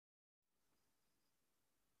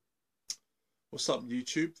What's up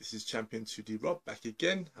YouTube? This is Champion 2D Rob back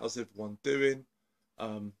again. How's everyone doing?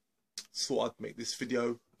 Um, Thought I'd make this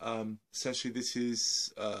video. Essentially this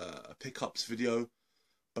is a pickups video,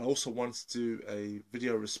 but I also wanted to do a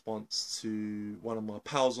video response to one of my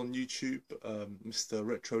pals on YouTube, Mr.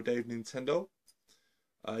 Retro Dave Nintendo.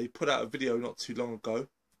 He put out a video not too long ago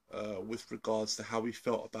with regards to how he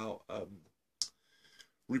felt about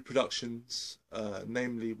reproductions,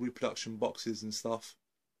 namely reproduction boxes and stuff.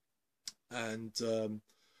 And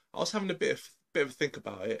I was having a bit of a think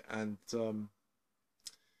about it, and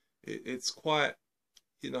it's quite,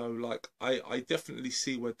 like I definitely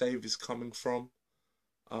see where Dave is coming from.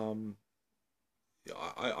 Um,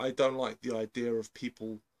 I don't like the idea of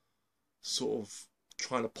people sort of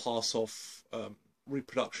trying to pass off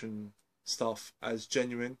reproduction stuff as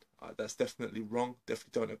genuine. That's definitely wrong.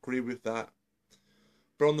 Definitely don't agree with that.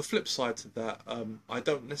 But on the flip side to that, I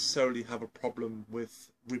don't necessarily have a problem with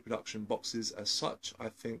reproduction boxes as such. I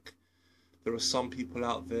think there are some people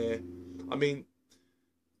out there. I mean,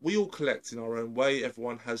 we all collect in our own way.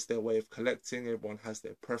 Everyone has their way of collecting. Everyone has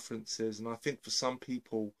their preferences. And I think for some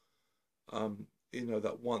people,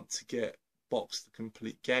 that want to get boxed to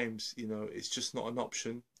complete games, it's just not an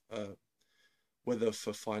option, whether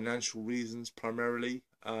for financial reasons primarily.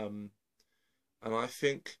 And I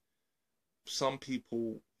think some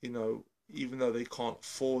people, even though they can't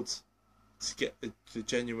afford to get the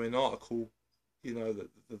genuine article,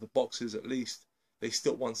 the boxes at least, they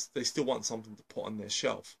still want something to put on their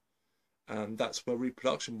shelf, and that's where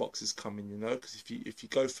reproduction boxes come in, because if you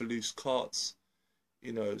go for loose carts,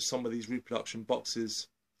 some of these reproduction boxes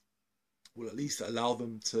will at least allow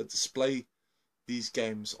them to display these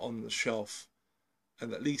games on the shelf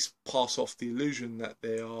and at least pass off the illusion that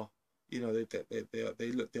they are,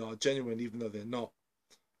 they are genuine, even though they're not.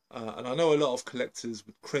 And I know a lot of collectors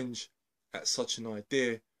would cringe at such an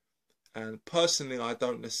idea, and personally I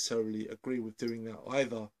don't necessarily agree with doing that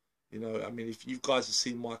either. I mean, if you guys have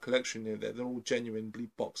seen my collection here, they're all genuine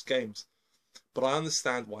bleed box games, but I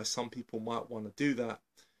understand why some people might want to do that.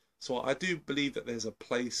 So I do believe that there's a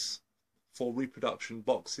place for reproduction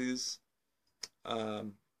boxes,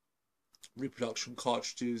 reproduction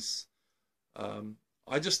cartridges.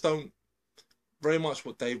 I just don't, very much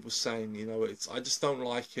what Dave was saying, I just don't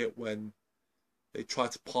like it when they try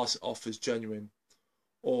to pass it off as genuine,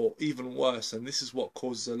 or even worse, and this is what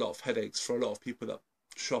causes a lot of headaches for a lot of people that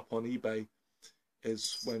shop on eBay,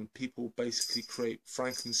 is when people basically create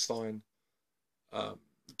Frankenstein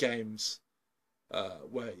games,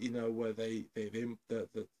 where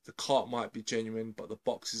the cart might be genuine but the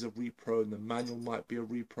box is a repro, and the manual might be a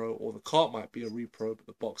repro, or the cart might be a repro but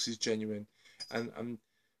the box is genuine, and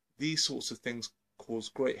these sorts of things cause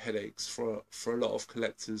great headaches for a lot of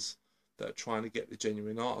collectors that are trying to get the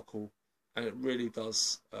genuine article, and it really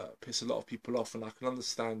does piss a lot of people off. And I can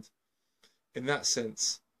understand in that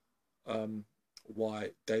sense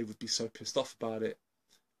why Dave would be so pissed off about it.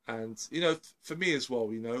 And for me as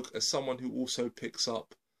well, as someone who also picks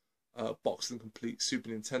up boxed and complete Super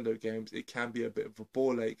Nintendo games, it can be a bit of a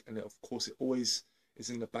ball ache, and of course it always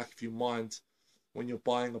is in the back of your mind when you're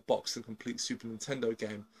buying a boxed and complete Super Nintendo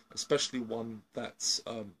game, especially one that's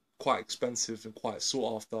quite expensive and quite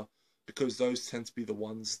sought after, because those tend to be the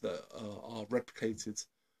ones that are replicated,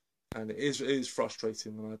 and it is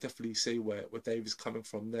frustrating. And I definitely see where Dave is coming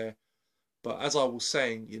from there. But as I was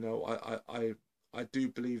saying, I do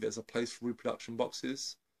believe there's a place for reproduction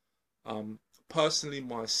boxes. Personally,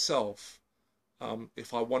 myself,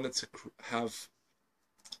 if I wanted to have,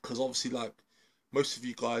 because obviously, like most of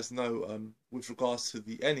you guys know, with regards to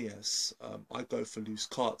the NES, I go for loose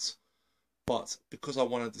carts. But because I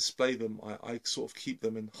want to display them, I sort of keep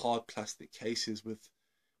them in hard plastic cases with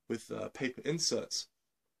paper inserts.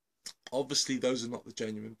 Obviously, those are not the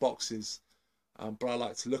genuine boxes, but I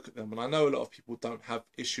like to look at them. And I know a lot of people don't have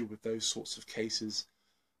issue with those sorts of cases.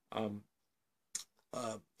 And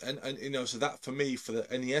so that for me, for the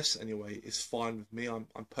NES anyway, is fine with me. I'm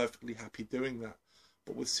perfectly happy doing that.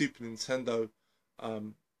 But with Super Nintendo,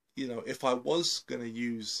 if I was going to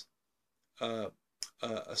use a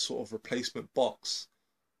sort of replacement box,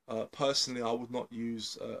 personally I would not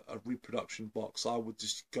use a reproduction box. I would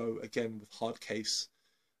just go again with hard case,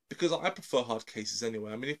 because I prefer hard cases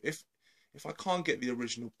anyway. I mean, if I can't get the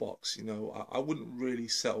original box, I wouldn't really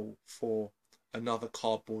settle for another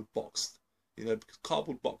cardboard box, because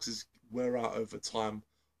cardboard boxes wear out over time.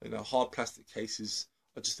 Hard plastic cases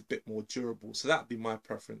are just a bit more durable, so that'd be my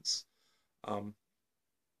preference.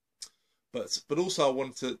 But also I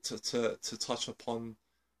wanted to touch upon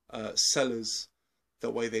sellers, the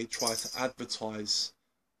way they try to advertise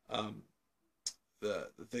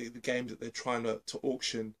the games that they're trying to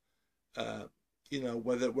auction, you know,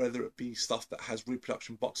 whether it be stuff that has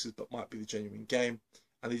reproduction boxes but might be the genuine game,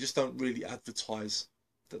 and they just don't really advertise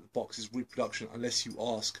that the box is reproduction unless you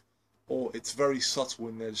ask, or it's very subtle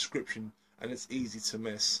in their description and it's easy to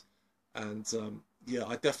miss. And yeah,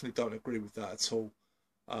 I definitely don't agree with that at all.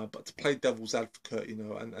 But to play devil's advocate, you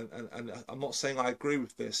know, and I'm not saying I agree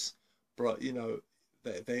with this, but you know,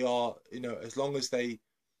 they are, you know, as long as they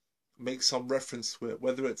make some reference to it,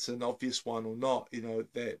 whether it's an obvious one or not, you know,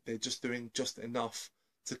 they're just doing just enough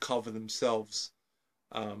to cover themselves,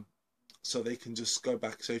 so they can just go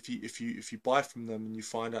back. So if you buy from them and you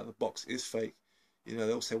find out the box is fake, you know,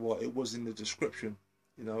 they'll say, well, it was in the description,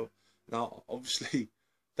 you know. Now, obviously,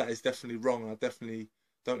 that is definitely wrong. I definitely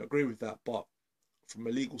don't agree with that, but from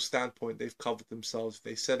a legal standpoint, they've covered themselves.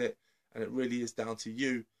 They said it, and it really is down to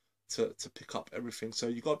you to pick up everything. So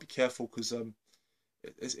you got to be careful, because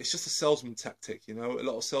it's just a salesman tactic, you know. A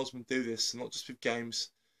lot of salesmen do this, not just with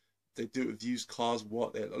games. They do it with used cars. A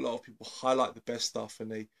lot of people highlight the best stuff,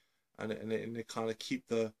 and they kind of keep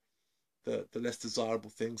the less desirable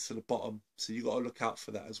things to the bottom. So you got to look out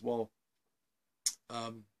for that as well.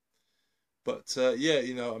 But yeah,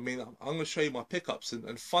 you know, I mean, I'm going to show you my pickups,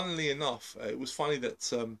 and funnily enough, it was funny that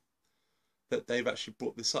that Dave actually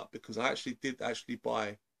brought this up, because I actually did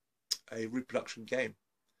buy a reproduction game.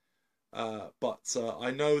 But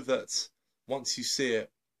I know that once you see it,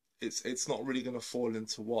 it's not really going to fall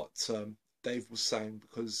into what Dave was saying,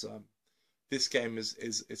 because this game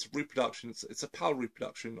it's a reproduction. It's a PAL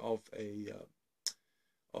reproduction of a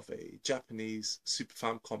Japanese Super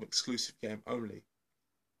Famicom exclusive game only.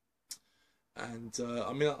 And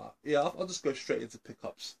I mean, yeah, I'll just go straight into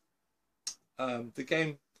pickups.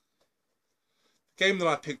 The game that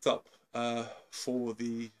I picked up for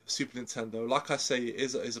the Super Nintendo, like I say,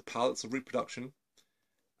 is a PAL. It's a reproduction,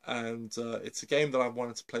 and it's a game that I've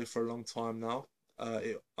wanted to play for a long time now.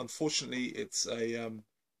 Unfortunately, it's a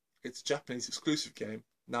Japanese exclusive game.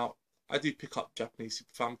 Now, I do pick up Japanese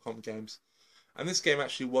Super Famicom games, and this game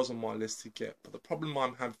actually was on my list to get. But the problem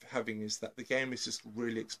I'm having is that the game is just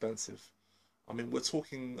really expensive. I mean, we're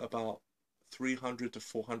talking about £300 to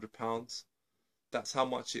 £400. That's how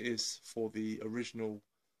much it is for the original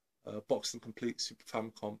boxed and complete Super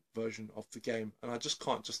Famicom version of the game, and I just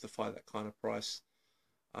can't justify that kind of price.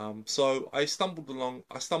 So I stumbled on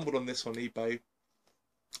this on eBay.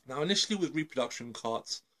 Now, initially with reproduction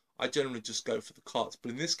carts, I generally just go for the carts,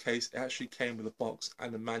 but in this case, it actually came with a box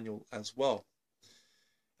and a manual as well.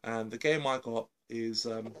 And the game I got is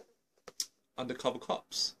Undercover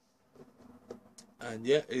Cops. And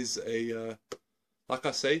yeah, is a like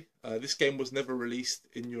I say, this game was never released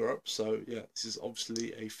in Europe, so yeah, this is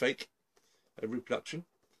obviously a reproduction.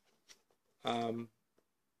 And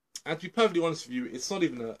to be perfectly honest with you, it's not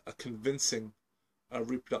even a convincing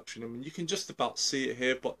reproduction. I mean, you can just about see it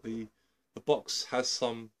here, but the box has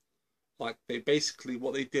some, like, they basically,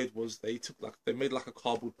 what they did was they made like a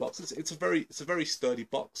cardboard box. It's a very sturdy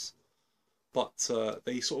box, but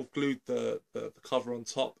they sort of glued the cover on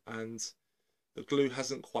top, and the glue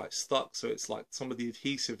hasn't quite stuck, so it's like some of the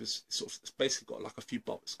adhesive is it's basically got like a few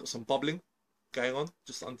bubbles. It's got some bubbling going on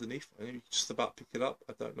just underneath, and you can just about pick it up.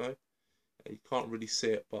 I don't know, you can't really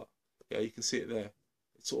see it, but yeah, you can see it there.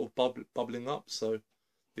 It's sort of bubbling up, so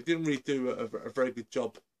they didn't really do a very good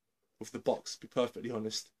job with the box, to be perfectly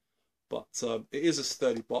honest. But it is a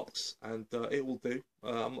sturdy box, and it will do.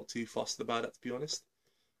 I'm not too fussed about it, to be honest.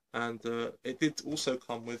 And it did also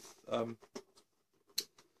come with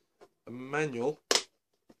a manual.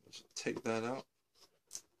 Let's take that out.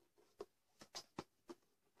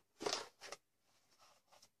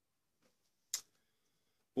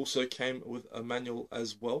 Also came with a manual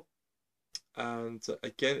as well, and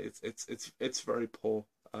again, it's very poor.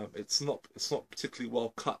 It's not particularly well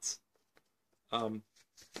cut.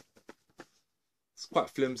 It's quite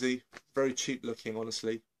flimsy, very cheap looking,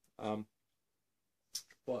 honestly. But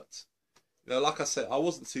you know, like I said, I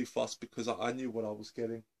wasn't too fussed because I knew what I was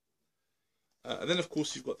getting. And then, of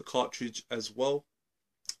course, you've got the cartridge as well.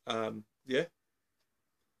 Yeah,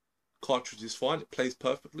 cartridge is fine. It plays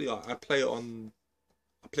perfectly. I play it on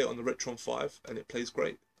the Retron 5, and it plays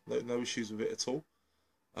great. No issues with it at all.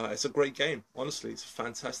 It's a great game. Honestly, it's a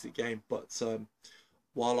fantastic game. But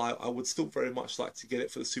while I would still very much like to get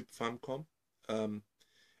it for the Super Famicom,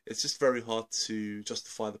 it's just very hard to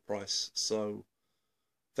justify the price. So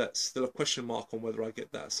that's still a question mark on whether I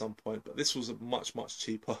get that at some point. But this was much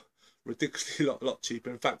cheaper, ridiculously lot cheaper.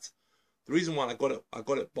 In fact, the reason why I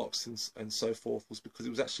got it boxed and so forth was because it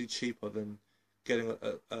was actually cheaper than getting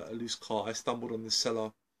a loose cart. I stumbled on this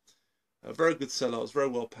seller, a very good seller. It was very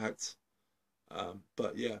well packed.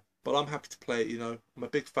 But yeah, but I'm happy to play it. You know, I'm a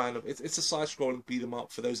big fan of it. It's a side-scrolling beat 'em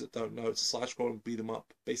up. For those that don't know, it's a side-scrolling beat 'em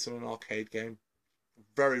up based on an arcade game.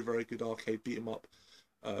 Very, very good arcade beat 'em up.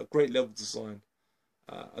 Great level design.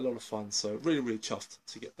 A lot of fun. So really, really chuffed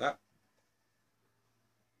to get that.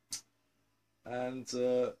 And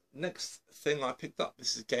next thing I picked up,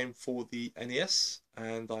 this is a game for the NES,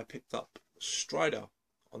 and I picked up Strider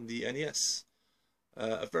on the NES.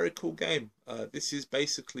 A very cool game. This is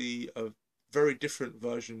basically a very different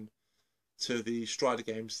version to the Strider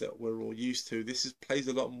games that we're all used to. This is plays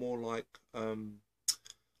a lot more like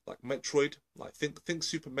Metroid. Like think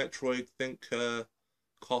Super Metroid. Think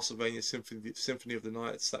Castlevania Symphony of the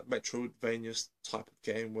Night. It's that Metroidvania type of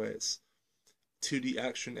game where it's 2D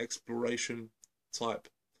action exploration type.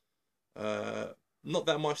 Not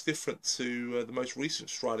that much different to the most recent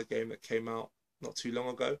Strider game that came out not too long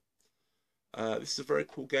ago. This is a very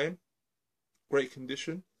cool game, great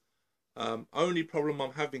condition. Only problem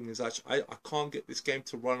I'm having is actually I can't get this game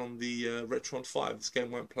to run on the Retron 5. This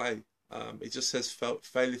game won't play. It just says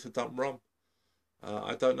failure to dump ROM.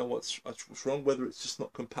 I don't know what's wrong, whether it's just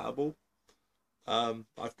not compatible.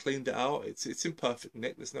 I've cleaned it out. It's in perfect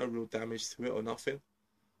nick. There's no real damage to it or nothing,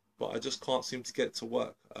 but I just can't seem to get it to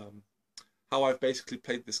work. How I've basically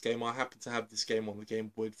played this game, I happen to have this game on the Game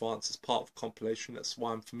Boy Advance as part of a compilation. That's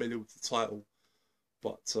why I'm familiar with the title.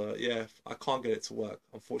 But yeah, I can't get it to work,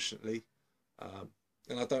 unfortunately.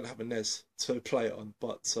 And I don't have a NES to play it on,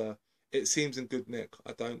 but it seems in good nick.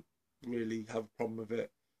 I don't really have a problem with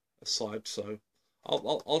it aside, so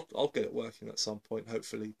I'll get it working at some point,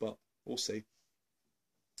 hopefully, but we'll see.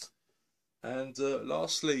 And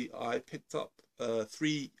lastly, I picked up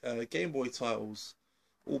 3 Game Boy titles,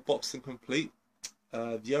 all boxed and complete.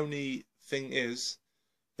 The only thing is,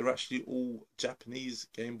 they're actually all Japanese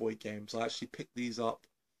Game Boy games. I actually picked these up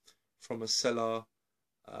from a seller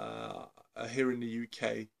here in the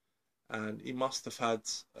UK, and he must have had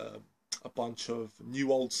a bunch of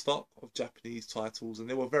new old stock of Japanese titles, and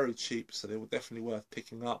they were very cheap, so they were definitely worth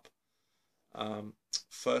picking up.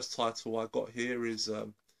 First title I got here is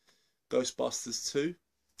Ghostbusters 2,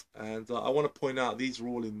 and I want to point out these are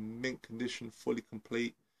all in mint condition, fully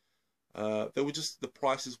complete. They were just, the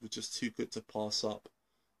prices were just too good to pass up.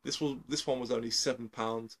 This one was only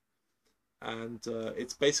 £7, and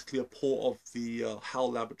it's basically a port of the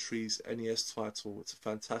HAL Laboratories NES title. It's a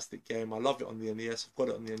fantastic game. I love it on the NES. I've got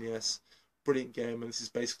it on the NES. Brilliant game, and this is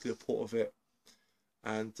basically a port of it.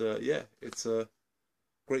 And yeah, it's a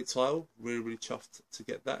great title. Really, really chuffed to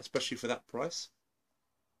get that, especially for that price.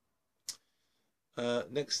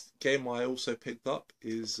 Next game I also picked up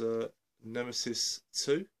is Nemesis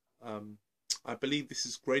 2. I believe this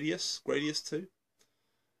is Gradius 2.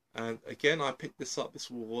 And again, I picked this up.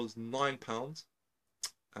 This was £9,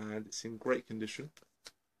 and it's in great condition.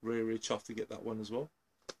 Really, really chuffed to get that one as well.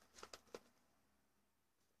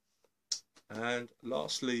 And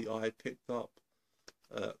lastly, I picked up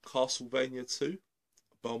Castlevania 2,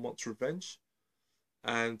 Belmont's Revenge.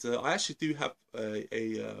 And I actually do have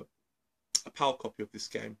a PAL copy of this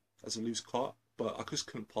game as a loose cart, but I just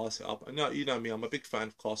couldn't pass it up. I know, you know me, I'm a big fan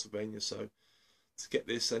of Castlevania, so to get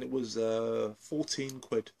this, and it was 14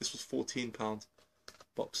 quid. This was £14,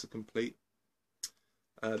 box to complete.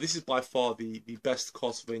 This is by far the best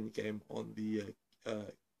Castlevania game on the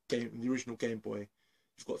original Game Boy.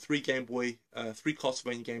 You've got 3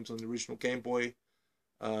 Castlevania games on the original Game Boy.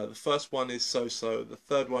 The first one is so-so. The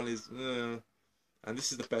third one is, and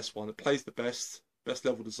this is the best one. It plays the best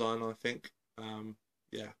level design, I think.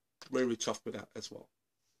 Yeah, really chuffed with that as well.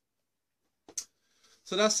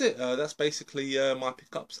 So that's it. That's basically my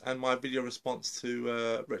pickups and my video response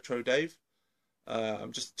to Retro Dave.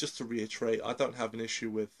 Just to reiterate, I don't have an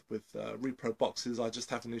issue with repro boxes. I just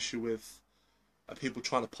have an issue with people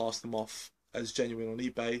trying to pass them off as genuine on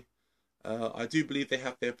eBay. I do believe they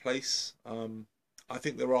have their place. I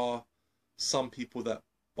think there are some people that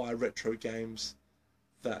buy retro games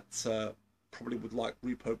that probably would like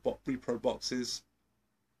repro boxes.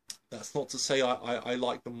 That's not to say I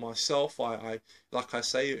like them myself. Like I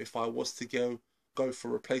say, if I was to go for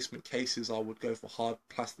replacement cases, I would go for hard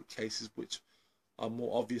plastic cases, which are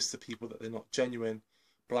more obvious to people that they're not genuine.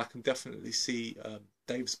 But I can definitely see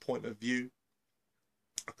Dave's point of view.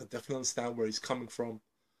 I can definitely understand where he's coming from.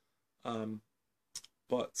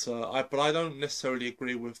 But I don't necessarily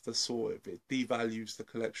agree with the sort of, it devalues the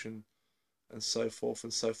collection and so forth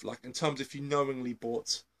and so forth. Like in terms, if you knowingly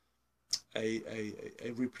bought a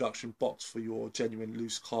reproduction box for your genuine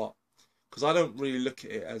loose cart, because I don't really look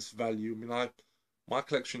at it as value. I mean, my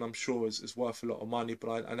collection, I'm sure, is worth a lot of money,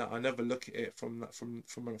 but I never look at it from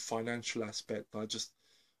a financial aspect. I just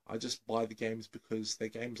buy the games because they're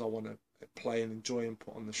games I want to play and enjoy and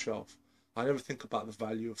put on the shelf. I never think about the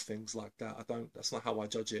value of things like that. I don't. That's not how I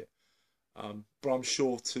judge it. But I'm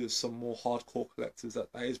sure to some more hardcore collectors that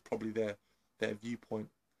is probably their viewpoint.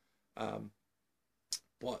 Um,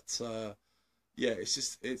 but yeah,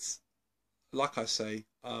 it's like I say,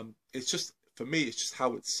 it's just for me, it's just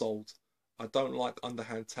how it's sold. I don't like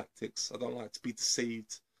underhand tactics. I don't like to be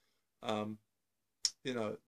deceived. Um, you know,